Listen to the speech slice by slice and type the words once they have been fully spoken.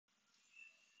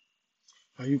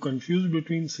Are you confused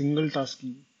between single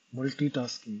tasking,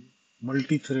 multitasking,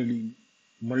 multi-threading,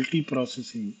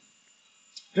 multi-processing?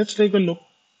 Let's take a look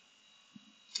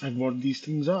at what these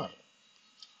things are.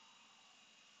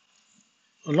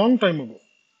 A long time ago,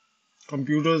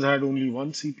 computers had only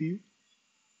one CPU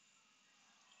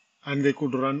and they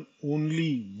could run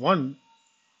only one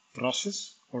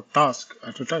process or task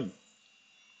at a time.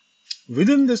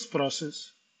 Within this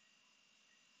process,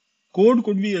 code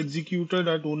could be executed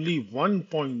at only one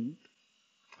point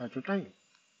at a time.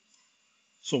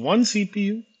 So one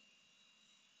CPU,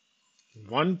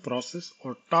 one process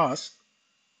or task,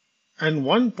 and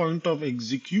one point of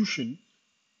execution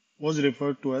was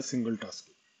referred to as single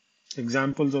tasking.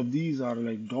 Examples of these are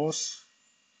like DOS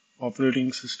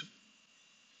operating system.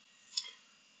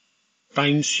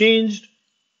 Times changed,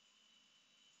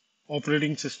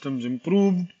 operating systems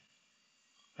improved,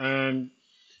 and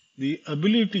the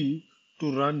ability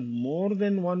to run more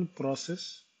than one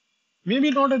process, maybe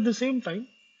not at the same time,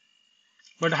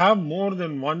 but have more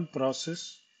than one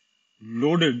process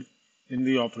loaded in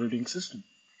the operating system.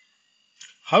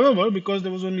 However, because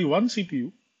there was only one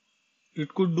CPU,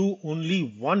 it could do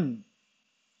only one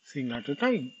thing at a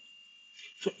time.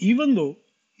 So even though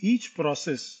each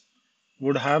process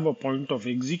would have a point of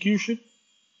execution,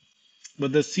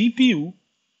 but the CPU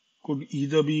could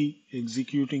either be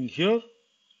executing here,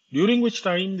 during which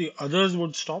time the others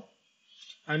would stop,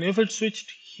 and if it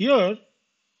switched here,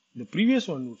 the previous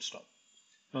one would stop.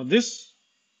 Now this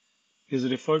is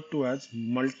referred to as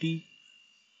multitasking.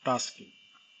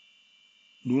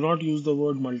 Do not use the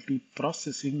word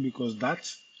multiprocessing because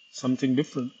that's something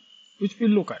different, which we'll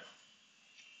look at.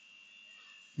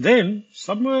 Then,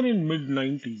 somewhere in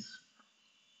mid-90s,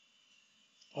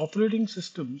 operating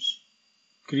systems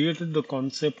created the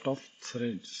concept of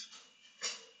threads.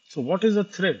 So what is a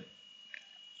thread?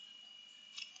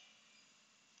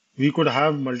 We could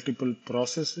have multiple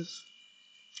processes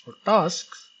or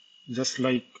tasks just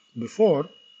like before,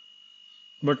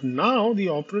 but now the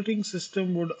operating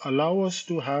system would allow us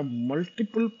to have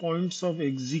multiple points of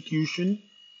execution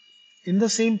in the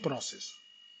same process.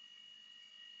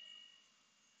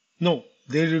 No,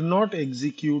 they did not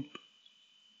execute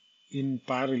in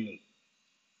parallel,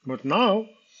 but now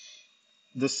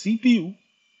the CPU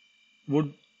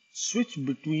would switch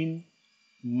between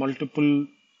multiple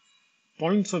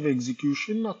points of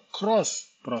execution across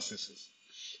processes.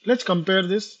 Let's compare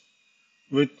this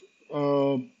with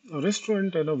a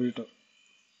restaurant and a waiter.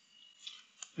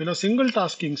 In a single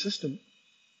tasking system,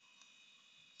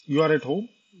 you are at home,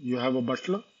 you have a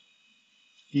butler,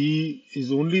 he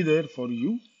is only there for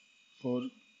you, for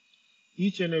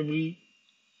each and every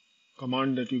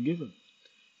command that you give him.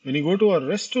 When you go to a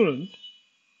restaurant,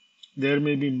 there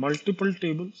may be multiple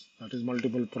tables, that is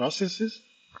multiple processes,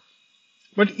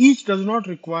 but each does not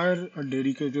require a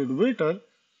dedicated waiter.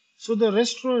 So the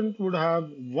restaurant would have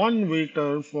one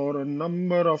waiter for a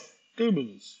number of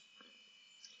tables.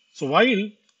 So while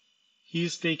he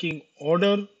is taking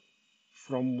order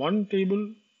from one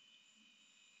table,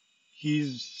 he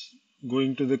is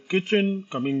going to the kitchen,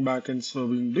 coming back and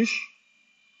serving dish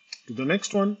to the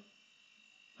next one,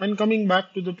 and coming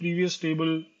back to the previous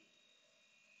table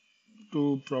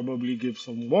to probably give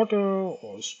some water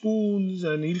or spoons,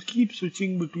 and he'll keep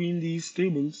switching between these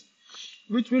tables,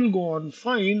 which will go on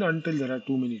fine until there are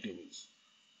too many tables.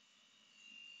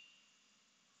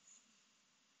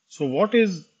 So what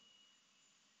is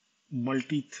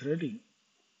multi-threading?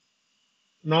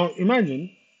 Now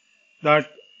imagine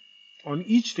that on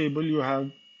each table you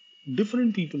have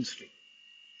different people sitting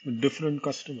with different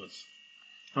customers.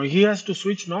 Now he has to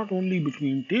switch not only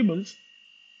between tables,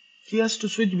 he has to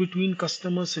switch between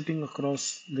customers sitting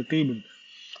across the table.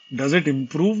 Does it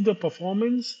improve the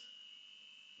performance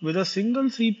with a single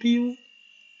CPU?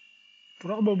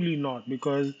 Probably not,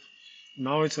 because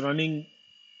now it's running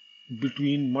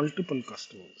between multiple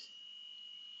customers.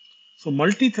 So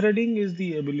multi-threading is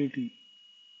the ability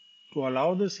to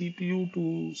allow the CPU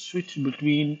to switch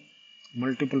between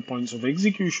multiple points of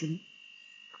execution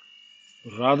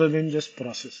rather than just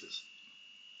processes.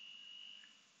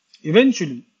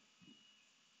 Eventually,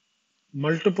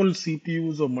 multiple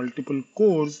CPUs or multiple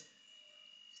cores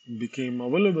became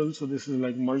available. So this is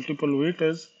like multiple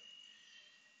waiters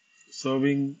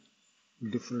serving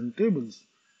different tables.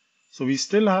 So we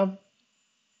still have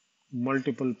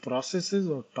multiple processes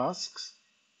or tasks.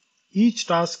 Each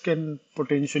task can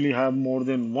potentially have more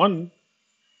than one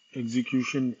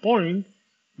execution point,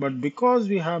 but because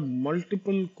we have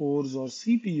multiple cores or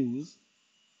CPUs,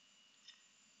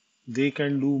 they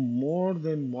can do more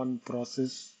than one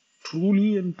process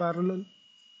truly in parallel,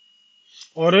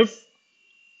 or if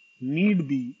need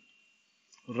be,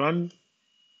 run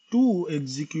two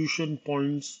execution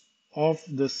points of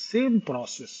the same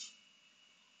process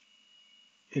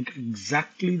at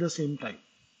exactly the same time.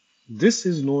 This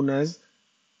is known as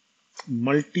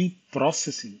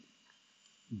multiprocessing.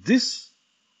 This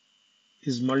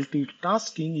is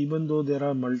multitasking even though there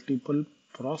are multiple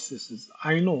processes.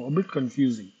 I know, a bit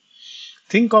confusing.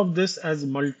 Think of this as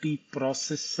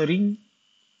multiprocessing.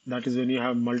 That is when you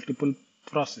have multiple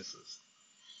processes.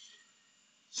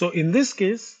 So in this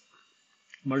case,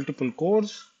 multiple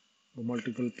cores or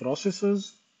multiple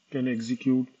processes can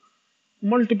execute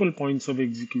multiple points of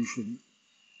execution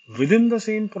within the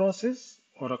same process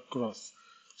or across.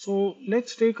 So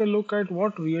let's take a look at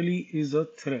what really is a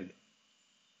thread.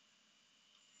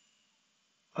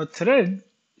 A thread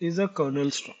is a kernel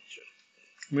structure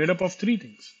made up of three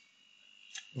things.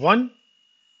 One,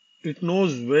 it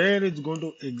knows where it's going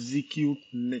to execute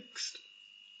next.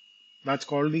 That's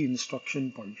called the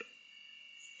instruction pointer.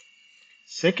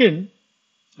 Second,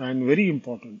 and very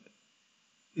important,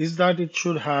 is that it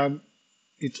should have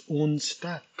its own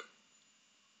stack.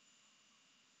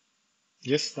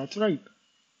 Yes, that's right.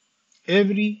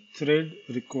 Every thread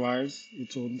requires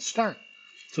its own stack.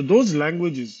 So those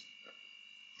languages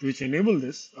which enable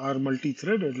this are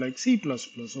multi-threaded like C++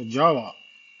 or Java,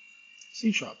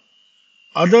 C Sharp.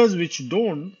 Others which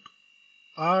don't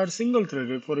are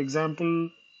single-threaded. For example,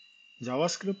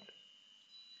 JavaScript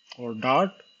or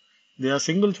Dart, they are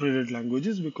single-threaded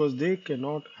languages because they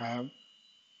cannot have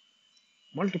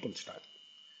multiple stacks.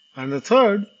 And the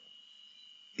third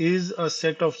is a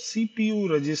set of CPU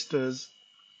registers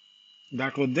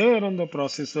that were there on the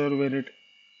processor when it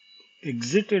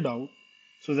exited out,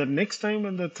 so that next time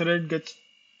when the thread gets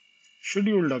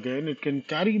scheduled again, it can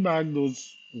carry back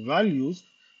those values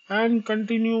and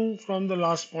continue from the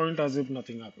last point as if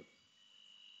nothing happened.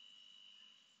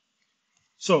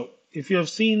 So if you have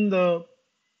seen the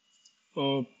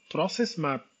process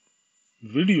map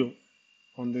video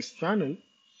on this channel,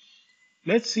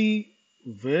 let's see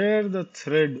where the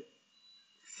thread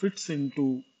fits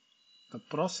into the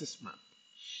process map.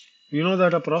 You know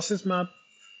that a process map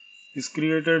is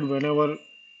created whenever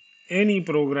any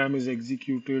program is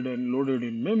executed and loaded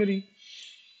in memory.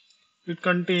 It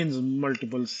contains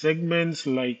multiple segments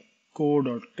like code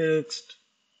or text,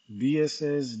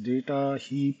 BSS, data,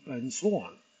 heap, and so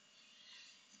on.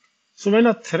 So when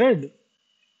a thread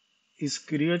is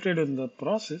created in the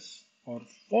process or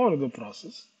for the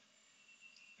process,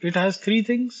 it has three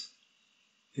things: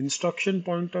 instruction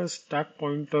pointer, stack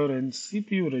pointer, and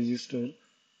CPU register.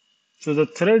 So the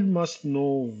thread must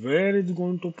know where it's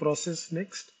going to process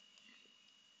next,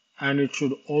 and it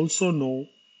should also know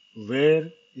where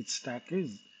its stack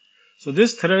is. So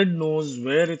this thread knows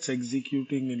where it's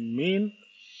executing in main,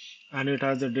 and it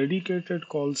has a dedicated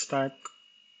call stack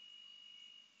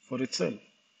for itself.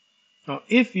 Now,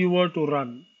 if you were to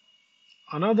run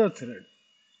another thread,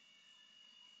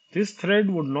 this thread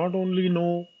would not only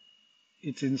know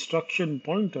its instruction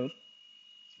pointer,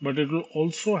 but it will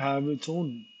also have its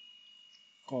own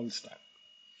call stack.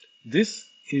 This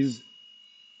is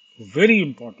very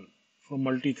important from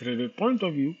multi-threaded point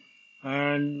of view,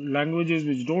 and languages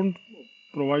which don't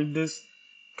provide this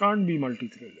can't be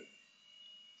multi-threaded.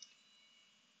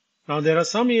 Now there are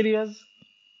some areas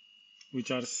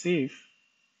which are safe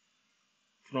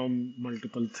from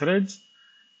multiple threads,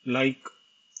 like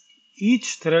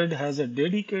each thread has a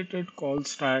dedicated call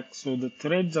stack, so the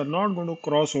threads are not going to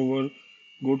cross over,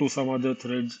 go to some other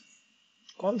thread's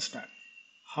call stack.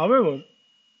 However,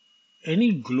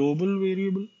 any global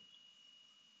variable,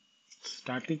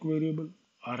 static variable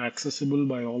are accessible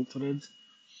by all threads.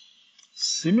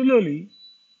 Similarly,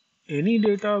 any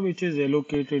data which is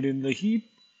allocated in the heap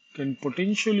can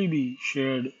potentially be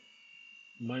shared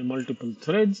by multiple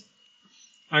threads.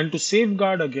 And to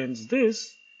safeguard against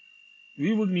this,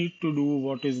 we would need to do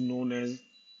what is known as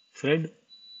thread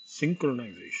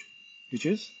synchronization, which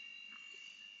is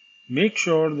make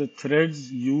sure the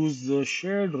threads use the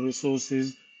shared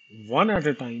resources one at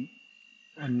a time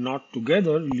and not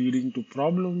together, leading to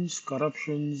problems,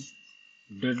 corruptions,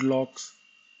 deadlocks.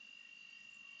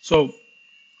 So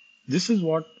this is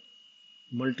what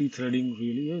multi-threading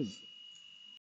really is.